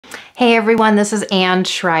Hey everyone, this is Ann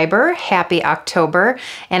Schreiber. Happy October,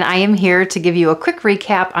 and I am here to give you a quick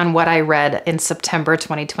recap on what I read in September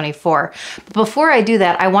 2024. But before I do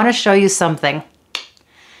that, I want to show you something.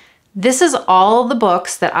 This is all the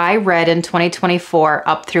books that I read in 2024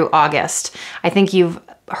 up through August. I think you've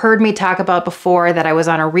heard me talk about before that I was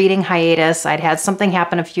on a reading hiatus. I'd had something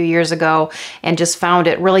happen a few years ago and just found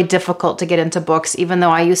it really difficult to get into books, even though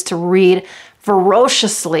I used to read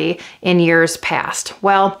ferociously in years past.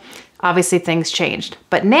 Well, obviously things changed.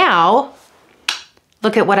 But now,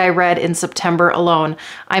 look at what I read in September alone.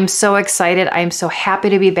 I'm so excited. I'm so happy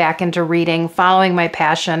to be back into reading, following my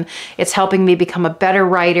passion. It's helping me become a better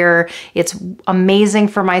writer. It's amazing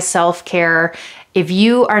for my self-care. If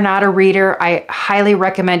you are not a reader, I highly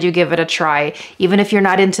recommend you give it a try. Even if you're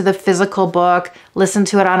not into the physical book, listen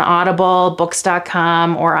to it on Audible,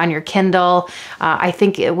 books.com, or on your Kindle. I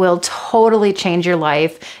think it will totally change your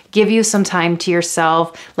life, give you some time to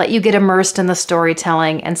yourself, let you get immersed in the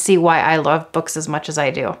storytelling, and see why I love books as much as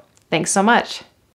I do. Thanks so much.